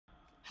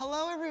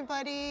Hello,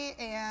 everybody,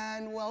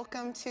 and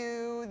welcome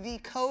to the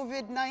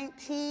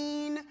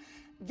COVID-19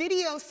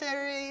 video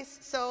series.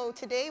 So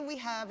today we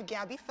have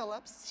Gabby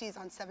Phillips. She's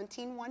on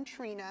 17-1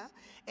 Trina,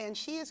 and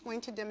she is going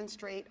to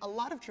demonstrate a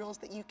lot of drills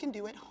that you can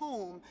do at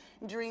home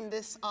during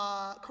this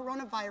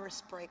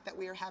coronavirus break that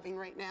we are having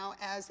right now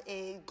as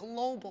a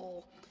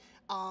global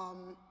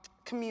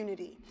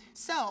community.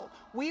 So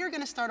we are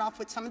going to start off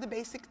with some of the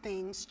basic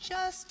things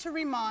just to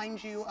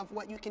remind you of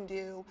what you can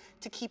do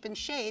to keep in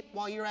shape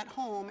while you're at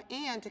home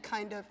and to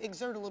kind of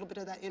exert a little bit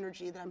of that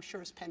energy that I'm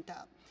sure is pent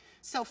up.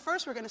 So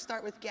first we're going to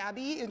start with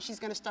Gabby, and she's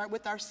going to start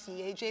with our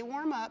CAJ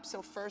warm-up.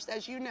 So first,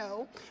 as you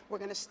know, we're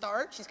going to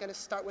start. She's going to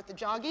start with the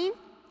jogging.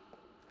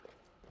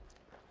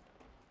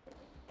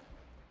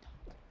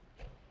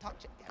 Talk,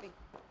 Gabby.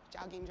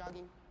 Jogging,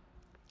 jogging.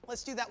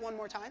 Let's do that one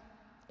more time.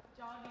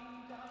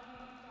 Jogging, jogging,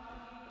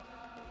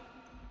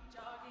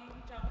 jogging,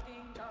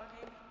 jogging,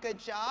 jogging. Good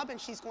job, and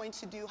she's going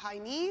to do high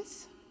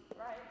knees.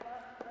 Right,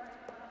 left, right,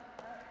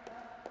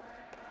 left,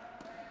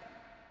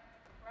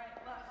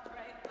 right, left,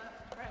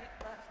 right,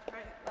 left,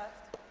 right,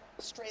 left.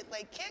 Straight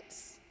leg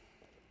kicks.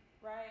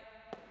 Right,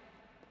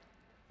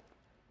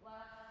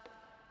 left,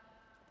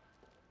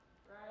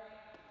 right,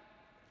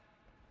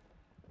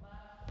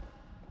 left,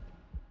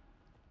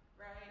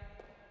 right,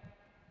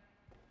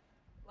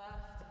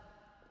 left,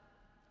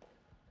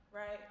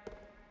 right,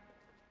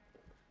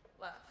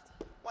 left.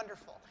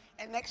 Wonderful.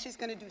 And next she's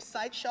going to do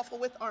side shuffle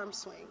with arm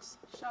swings.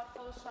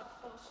 Shuffle,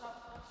 shuffle,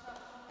 shuffle,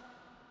 shuffle.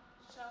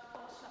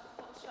 Shuffle,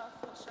 shuffle,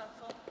 shuffle,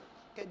 shuffle.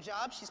 Good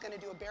job. She's going to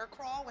do a bear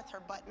crawl with her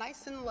butt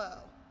nice and low.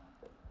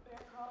 Bear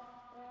crawl,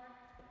 bear,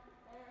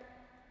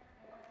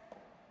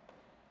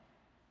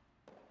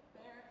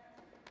 bear,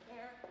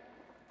 bear,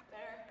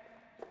 bear,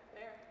 bear,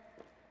 bear.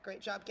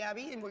 Great job,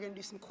 Gabby. And we're going to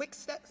do some quick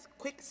steps,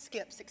 quick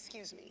skips,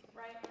 excuse me.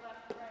 Right,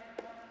 left, right,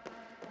 left, right,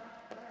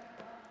 left, right,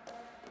 left,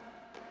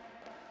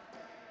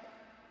 right.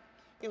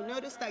 You'll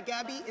notice that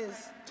Gabby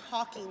is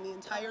talking the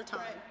entire time.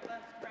 Right,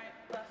 left, right,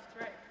 left,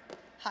 right.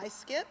 High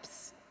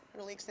skips.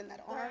 Really extend that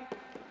arm. Right,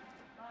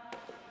 left,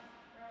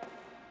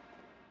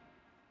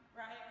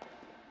 right,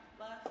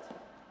 left,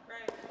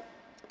 right.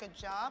 Good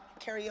job.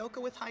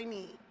 Karaoke with high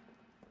knee.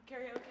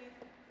 Karaoke,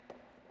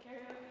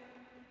 karaoke,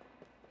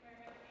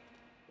 karaoke,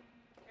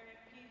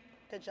 karaoke.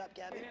 Good job,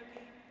 Gabby.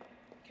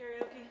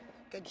 Karaoke, karaoke.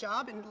 Good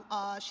job. And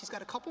she's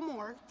got a couple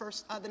more.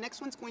 First, the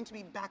next one's going to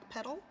be back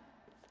pedal.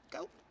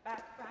 Go.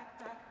 Back, back,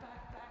 back,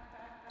 back, back,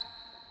 back, back.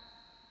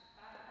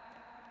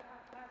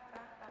 Back, back, back,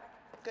 back,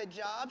 back. Good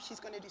job. She's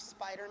going to do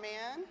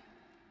Spider-Man.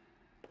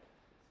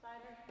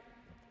 Spider,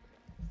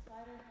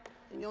 spider.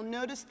 And you'll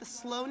notice the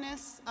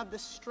slowness of the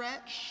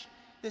stretch.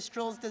 This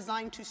drill is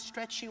designed to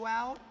stretch you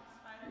out,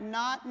 Spider.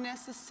 not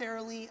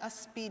necessarily a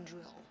speed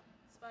drill.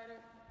 Spider,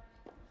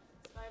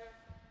 spider,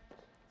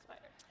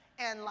 spider.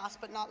 And last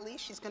but not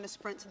least, she's going to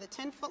sprint to the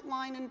 10-foot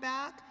line and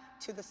back,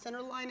 to the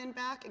center line and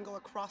back, and go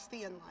across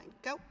the end line.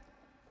 Go.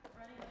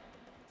 Ready?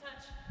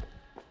 Touch,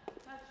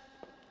 touch,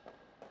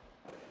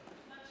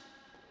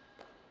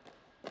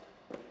 touch.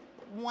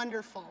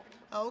 Wonderful.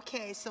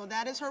 Okay, so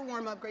that is her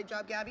warm-up. Great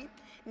job, Gabby.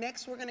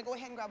 Next, we're going to go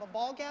ahead and grab a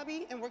ball,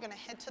 Gabby, and we're going to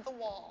head to the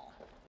wall.